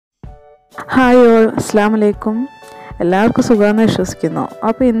Hi all, അസ്സാം വലൈക്കും. എല്ലാവർക്കും സുഖമാണെന്ന് വിശ്വസിക്കുന്നു.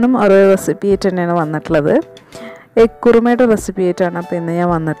 അപ്പോൾ ഇന്നും ഒരു റെസിപ്പി ആയിട്ട് തന്നെയാണ് വന്നിട്ടുള്ളത്. എഗ് കുറുമയുടെ റെസിപ്പി ആയിട്ടാണ് അപ്പോൾ ഇന്ന് ഞാൻ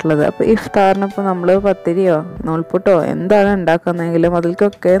വന്നിട്ടുള്ളത്. അപ്പോൾ ഇഫ്താറിനിപ്പോൾ നമ്മൾ പത്തിരിയോ നൂൽപുട്ടോ എന്താണ് ഉണ്ടാക്കുന്നതെങ്കിലും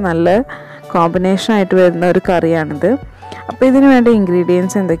അതിൽക്കൊക്കെ നല്ല കോമ്പിനേഷനായിട്ട് വരുന്ന ഒരു കറിയാണിത്. അപ്പോൾ ഇതിന് വേണ്ട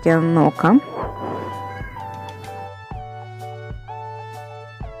ഇൻഗ്രീഡിയൻസ് എന്തൊക്കെയാണെന്ന് നോക്കാം.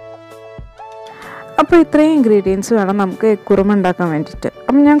 അപ്പോൾ ഇത്രയും ഇൻഗ്രീഡിയൻസ് വേണം നമുക്ക് എഗ് കുറുമ ഉണ്ടാക്കാൻ വേണ്ടിയിട്ട്.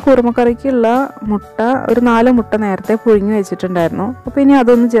 അപ്പം ഞാൻ കുറുമക്കറിക്കുള്ള മുട്ട ഒരു 4 മുട്ട നേരത്തെ പുഴുങ്ങി വെച്ചിട്ടുണ്ടായിരുന്നു. അപ്പോൾ ഇനി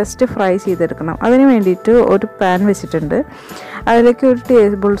അതൊന്ന് ജസ്റ്റ് ഫ്രൈ ചെയ്തെടുക്കണം. അതിന് വേണ്ടിയിട്ട് ഒരു പാൻ വെച്ചിട്ടുണ്ട്. അതിലേക്ക് ഒരു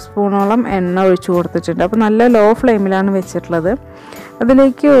ടേബിൾ സ്പൂണോളം എണ്ണ ഒഴിച്ചു കൊടുത്തിട്ടുണ്ട്. അപ്പോൾ നല്ല ലോ ഫ്ലെയിമിലാണ് വെച്ചിട്ടുള്ളത്.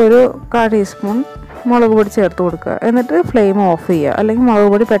 അതിലേക്ക് ഒരു 1/4 ടീസ്പൂൺ മുളക് പൊടി ചേർത്ത് കൊടുക്കുക. എന്നിട്ട് ഫ്ലെയിം ഓഫ് ചെയ്യുക, അല്ലെങ്കിൽ മുളക്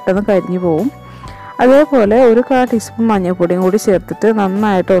പൊടി പെട്ടെന്ന് കരിഞ്ഞു പോകും. അതേപോലെ ഒരു 1/4 ടീസ്പൂൺ മഞ്ഞൾപ്പൊടിയും കൂടി ചേർത്തിട്ട്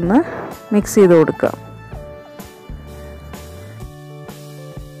നന്നായിട്ടൊന്ന് മിക്സ് ചെയ്ത് കൊടുക്കുക.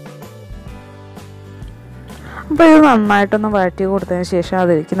 അപ്പോൾ ഇത് നന്നായിട്ടൊന്ന് വഴറ്റി കൊടുത്തതിന് ശേഷം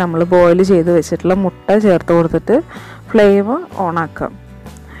അതിലേക്ക് നമ്മൾ ബോയിൽ ചെയ്ത് വെച്ചിട്ടുള്ള മുട്ട ചേർത്ത് കൊടുത്തിട്ട് ഫ്ലെയിം ഓണാക്കാം.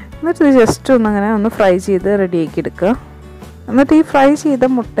 എന്നിട്ട് ഇത് ജസ്റ്റ് ഒന്നിങ്ങനെ ഒന്ന് ഫ്രൈ ചെയ്ത് റെഡിയാക്കി എടുക്കുക. എന്നിട്ട് ഈ ഫ്രൈ ചെയ്ത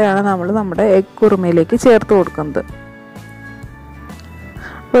മുട്ടയാണ് നമ്മൾ നമ്മുടെ എഗ് കുറുമയിലേക്ക് ചേർത്ത് കൊടുക്കുന്നത്.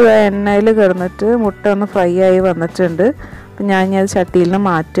 അപ്പോൾ എണ്ണയിൽ കിടന്നിട്ട് മുട്ട ഒന്ന് ഫ്രൈ ആയി വന്നിട്ടുണ്ട്. അപ്പം ഞാൻ അത് ചട്ടിയിൽ നിന്ന്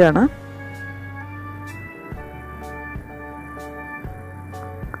മാറ്റുകയാണ്.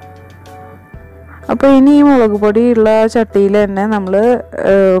 അപ്പോൾ ഇനി ഈ മുളക് പൊടിയുള്ള ചട്ടിയിൽ തന്നെ നമ്മൾ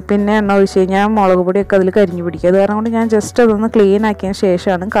പിന്നെ എണ്ണ ഒഴിച്ച് കഴിഞ്ഞാൽ മുളക് പൊടിയൊക്കെ അതിൽ കരിഞ്ഞു പിടിക്കുക. അത് കാരണം കൊണ്ട് ഞാൻ ജസ്റ്റ് അതൊന്ന് ക്ലീൻ ആക്കിയതിന്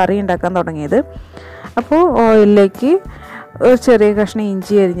ശേഷമാണ് കറി ഉണ്ടാക്കാൻ തുടങ്ങിയത്. അപ്പോൾ ഓയിലിലേക്ക് ഒരു ചെറിയ കഷ്ണം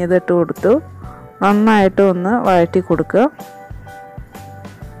ഇഞ്ചി അരിഞ്ഞത് ഇട്ട് കൊടുത്തു. നന്നായിട്ട് ഒന്ന് വഴറ്റി കൊടുക്കുക.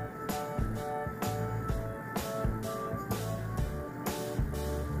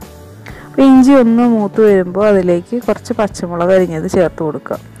 ഇഞ്ചി ഒന്ന് മൂത്ത് വരുമ്പോൾ അതിലേക്ക് കുറച്ച് പച്ചമുളക് അരിഞ്ഞത് ചേർത്ത്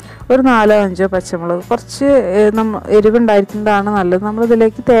കൊടുക്കുക. ഒരു 4-5 പച്ചമുളക്. കുറച്ച് എരിവുണ്ടായിരിക്കുന്നതാണ് നല്ലത്.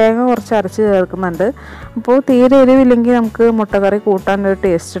 നമ്മളിതിലേക്ക് തേങ്ങ കുറച്ച് അരച്ച് ചേർക്കുന്നുണ്ട്. അപ്പോൾ തീരെ എരിവില്ലെങ്കിൽ നമുക്ക് മുട്ടക്കറി കൂട്ടാൻ ഒരു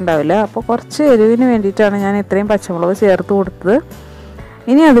ടേസ്റ്റ് ഉണ്ടാവില്ല. അപ്പോൾ കുറച്ച് എരിവിന് വേണ്ടിയിട്ടാണ് ഞാൻ ഇത്രയും പച്ചമുളക് ചേർത്ത് കൊടുത്തത്.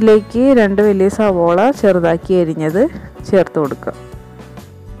 ഇനി അതിലേക്ക് 2 വലിയ സവോള ചെറുതാക്കി അരിഞ്ഞത് ചേർത്ത് കൊടുക്കുക.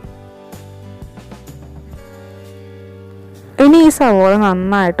 ഇനി ഈ സവോള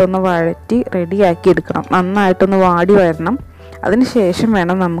നന്നായിട്ടൊന്ന് വഴറ്റി റെഡിയാക്കി എടുക്കണം. നന്നായിട്ടൊന്ന് വാടി വരണം. അതിന് ശേഷം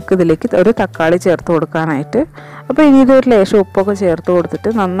വേണം നമുക്കിതിലേക്ക് ഒരു തക്കാളി ചേർത്ത് കൊടുക്കാനായിട്ട്. അപ്പോൾ ഇനി ഇതൊരു ലേശം ഉപ്പൊക്കെ ചേർത്ത് കൊടുത്തിട്ട്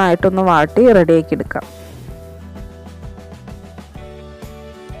നന്നായിട്ടൊന്ന് വാട്ടി റെഡിയാക്കി എടുക്കാം.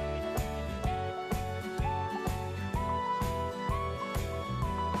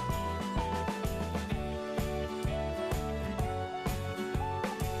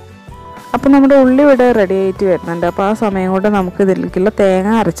 അപ്പോൾ നമ്മുടെ ഉള്ളി ഇവിടെ റെഡി ആയിട്ട് വരുന്നുണ്ട്. അപ്പോൾ ആ സമയം കൊണ്ട് നമുക്ക് ഇതിലേക്കുള്ള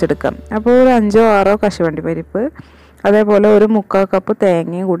തേങ്ങ അരച്ചെടുക്കാം. അപ്പോൾ ഒരു 5-6 കശുവണ്ടി പരിപ്പ്, അതേപോലെ ഒരു 3/4 കപ്പ്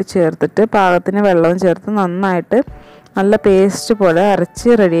തേങ്ങയും കൂടി ചേർത്തിട്ട് പാകത്തിന് വെള്ളവും ചേർത്ത് നന്നായിട്ട് നല്ല പേസ്റ്റ് പോലെ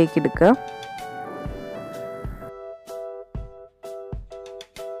അരച്ച് റെഡിയാക്കി എടുക്കുക.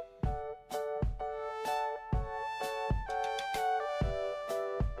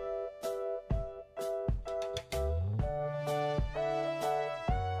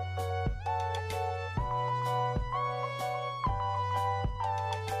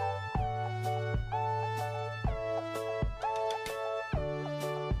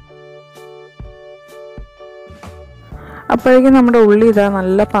 അപ്പോഴേക്കും നമ്മുടെ ഉള്ളി ഇതാ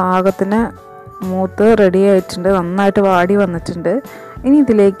നല്ല പാകത്തിന് മൂത്ത് റെഡി ആയിട്ടുണ്ട്. നന്നായിട്ട് വാടി വന്നിട്ടുണ്ട്. ഇനി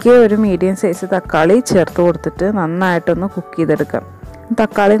ഇതിലേക്ക് ഒരു മീഡിയം സൈസ് തക്കാളി ചേർത്ത് കൊടുത്തിട്ട് നന്നായിട്ടൊന്ന് കുക്ക് ചെയ്തെടുക്കാം.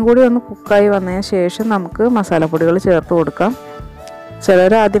 തക്കാളിയും കൂടി ഒന്ന് കുക്കായി വന്നതിന് ശേഷം നമുക്ക് മസാലപ്പൊടികൾ ചേർത്ത് കൊടുക്കാം.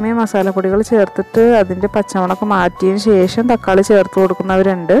 ചിലർ ആദ്യമേ മസാലപ്പൊടികൾ ചേർത്തിട്ട് അതിൻ്റെ പച്ചമുളക് മാറ്റിയതിന് ശേഷം തക്കാളി ചേർത്ത്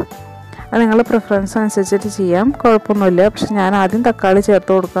കൊടുക്കുന്നവരുണ്ട്. അത് നിങ്ങളുടെ പ്രിഫറൻസ് അനുസരിച്ചിട്ട് ചെയ്യാം, കുഴപ്പമൊന്നുമില്ല. പക്ഷെ ഞാൻ ആദ്യം തക്കാളി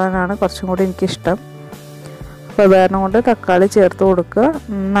ചേർത്ത് കൊടുക്കാനാണ് കുറച്ചും കൂടി എനിക്കിഷ്ടം. അപ്പോൾ കാരണം കൊണ്ട് തക്കാളി ചേർത്ത് കൊടുക്കുക.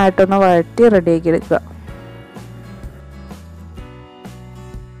 നന്നായിട്ടൊന്ന് വഴറ്റി റെഡിയാക്കി എടുക്കുക.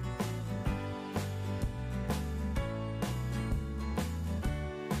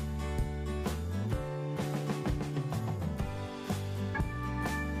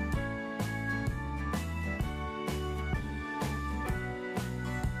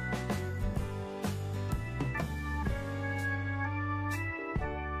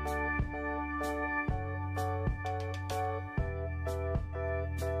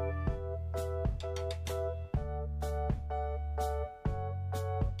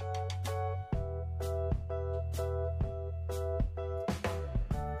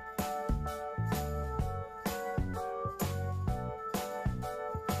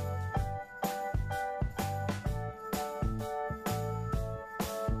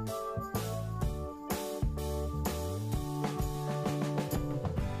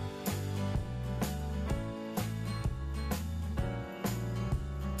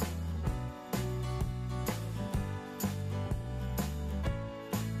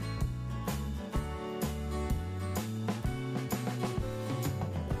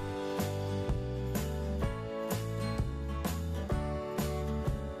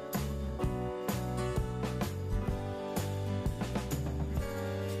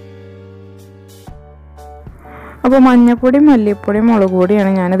 അപ്പോൾ മഞ്ഞൾപ്പൊടി, മല്ലിപ്പൊടി, മുളക്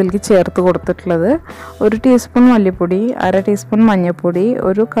പൊടിയാണ് ഞാനിതിലേക്ക് ചേർത്ത് കൊടുത്തിട്ടുള്ളത്. 1 ടീസ്പൂൺ മല്ലിപ്പൊടി, 1/2 ടീസ്പൂൺ മഞ്ഞൾപ്പൊടി,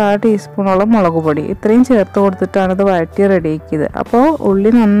 1/4 ടീസ്പൂണോളം മുളക് പൊടി, ഇത്രയും ചേർത്ത് കൊടുത്തിട്ടാണ് ഇത് വഴറ്റി റെഡിയാക്കിയത്. അപ്പോൾ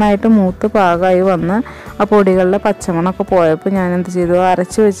ഉള്ളി നന്നായിട്ട് മൂത്ത് പാകമായി വന്ന് ആ പൊടികളുടെ പച്ചമണമൊക്കെ പോയപ്പോൾ ഞാൻ എന്ത് ചെയ്തു,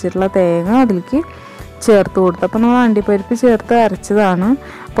 അരച്ച് വെച്ചിട്ടുള്ള തേങ്ങ അതിലേക്ക് ചേർത്ത് കൊടുത്തു. അപ്പോൾ നമ്മൾ അണ്ടിപ്പരിപ്പ് ചേർത്ത് അരച്ചതാണ്.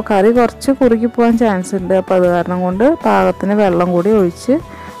 അപ്പോൾ കറി കുറച്ച് കുറുകി പോകാൻ ചാൻസ് ഉണ്ട്. അപ്പോൾ അത് കാരണം കൊണ്ട് പാകത്തിന് വെള്ളം കൂടി ഒഴിച്ച്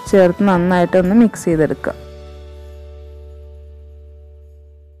ചേർത്ത് നന്നായിട്ടൊന്ന് മിക്സ് ചെയ്തെടുക്കുക.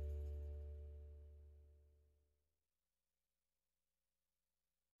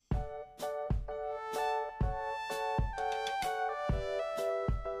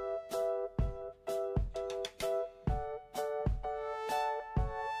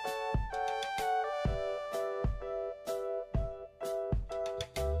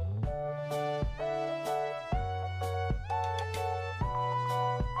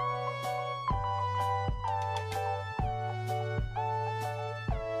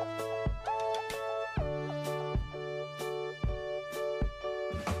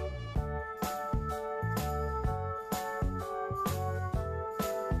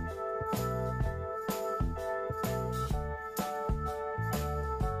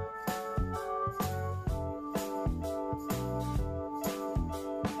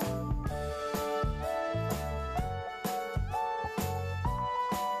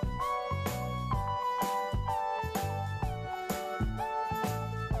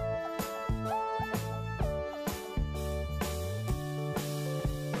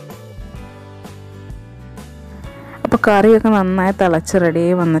 അപ്പോൾ കറിയൊക്കെ നന്നായി തിളച്ച്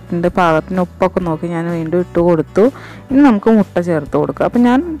റെഡിയായി വന്നിട്ടുണ്ട്. പാകത്തിന് ഉപ്പൊക്കെ നോക്കി ഞാൻ വീണ്ടും ഇട്ട് കൊടുത്തു. ഇനി നമുക്ക് മുട്ട ചേർത്ത് കൊടുക്കുക. അപ്പോൾ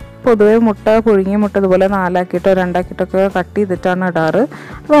ഞാൻ പൊതുവേ മുട്ട, പുഴുങ്ങിയ മുട്ട ഇതുപോലെ 4ആക്കിയിട്ടോ 2ആക്കിയിട്ടൊക്കെ കട്ട് ചെയ്തിട്ടാണ് ഇടാറ്.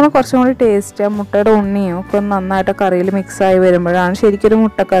 അതുകൊണ്ട് കുറച്ചും കൂടി ടേസ്റ്റ്, ആ മുട്ടയുടെ ഉണ്ണിയും ഒക്കെ നന്നായിട്ട് കറിയിൽ മിക്സായി വരുമ്പോഴാണ് ശരിക്കൊരു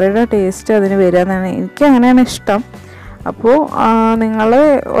മുട്ടക്കറിയുടെ ടേസ്റ്റ് അതിന് വരിക എന്നാണ് എനിക്ക് അങ്ങനെയാണ് ഇഷ്ടം. അപ്പോൾ നിങ്ങൾ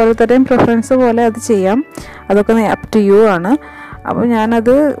ഓരോരുത്തരുടെയും പ്രിഫറൻസ് പോലെ അത് ചെയ്യാം, അതൊക്കെ അപ് ടു യു ആണ്. അപ്പോൾ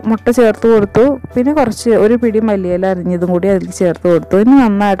ഞാനത് മുട്ട ചേർത്ത് കൊടുത്തു. പിന്നെ ഒരു പിടി മല്ലിയില അരിഞ്ഞതും കൂടി അതിൽ ചേർത്ത് കൊടുത്തു. ഇനി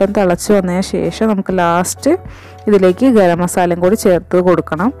നന്നായിട്ടൊന്ന് തിളച്ച് വന്നതിന് ശേഷം നമുക്ക് ലാസ്റ്റ് ഇതിലേക്ക് ഗരം മസാലയും കൂടി ചേർത്ത്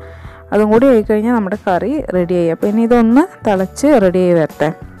കൊടുക്കണം. അതും കൂടി ആയിക്കഴിഞ്ഞാൽ നമ്മുടെ കറി റെഡിയായി. അപ്പോൾ ഇനി ഇതൊന്ന് തിളച്ച് റെഡിയായി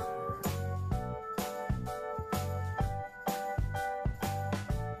വരട്ടെ.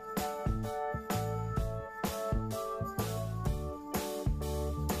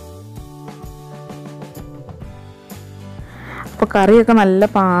 അപ്പോൾ കറിയൊക്കെ നല്ല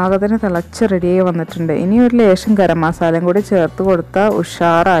പാകത്തിന് തിളച്ച് റെഡിയായി വന്നിട്ടുണ്ട്. ഇനി ഒരു ലേശം ഗരം മസാലയും കൂടി ചേർത്ത് കൊടുത്താൽ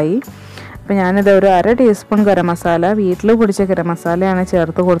ഉഷാറായി. അപ്പോൾ ഞാനിത് ഒരു 1/2 ടീസ്പൂൺ ഗരം മസാല, വീട്ടിൽ പൊടിച്ച ഗരം മസാലയാണ്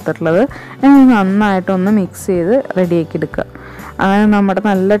ചേർത്ത് കൊടുത്തിട്ടുള്ളത്. ഇനി നന്നായിട്ടൊന്ന് മിക്സ് ചെയ്ത് റെഡിയാക്കി എടുക്കുക. അങ്ങനെ നമ്മുടെ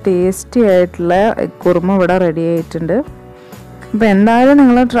നല്ല ടേസ്റ്റി ആയിട്ടുള്ള കുറുമ ഇവിടെ റെഡി ആയിട്ടുണ്ട്. അപ്പോൾ എന്തായാലും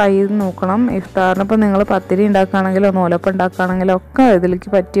നിങ്ങൾ ട്രൈ ചെയ്ത് നോക്കണം. ഇഫ്താറിന് ഇപ്പോൾ നിങ്ങൾ പത്തിരി ഉണ്ടാക്കുകയാണെങ്കിലോ നൂലപ്പം ഉണ്ടാക്കുകയാണെങ്കിലോ ഒക്കെ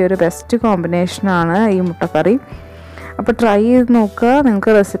ഇതിലേക്ക് പറ്റിയ ഒരു ബെസ്റ്റ് കോമ്പിനേഷനാണ് ഈ മുട്ടക്കറി. അപ്പോൾ ട്രൈ ചെയ്ത് നോക്കുക.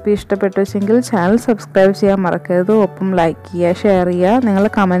 നിങ്ങൾക്ക് റെസിപ്പി ഇഷ്ടപ്പെട്ടു വെച്ചെങ്കിൽ ചാനൽ സബ്സ്ക്രൈബ് ചെയ്യാൻ മറക്കരുത്. ഒപ്പം ലൈക്ക് ചെയ്യുക, ഷെയർ ചെയ്യുക,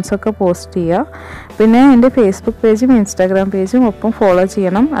 നിങ്ങളുടെ കമൻസൊക്കെ പോസ്റ്റ് ചെയ്യുക. പിന്നെ എൻ്റെ ഫേസ്ബുക്ക് പേജും ഇൻസ്റ്റാഗ്രാം പേജും ഒപ്പം ഫോളോ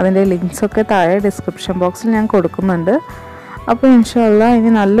ചെയ്യണം. അതിൻ്റെ ലിങ്ക്സൊക്കെ താഴെ ഡിസ്ക്രിപ്ഷൻ ബോക്സിൽ ഞാൻ കൊടുക്കുന്നുണ്ട്. അപ്പോൾ ഇൻഷാ അല്ലാഹ്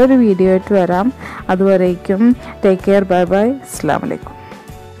ഇനി നല്ലൊരു വീഡിയോ ആയിട്ട് വരാം. അതുവരേക്കും ടേക്ക് കെയർ, ബൈ ബൈ, അസ്സലാമു അലൈക്കും.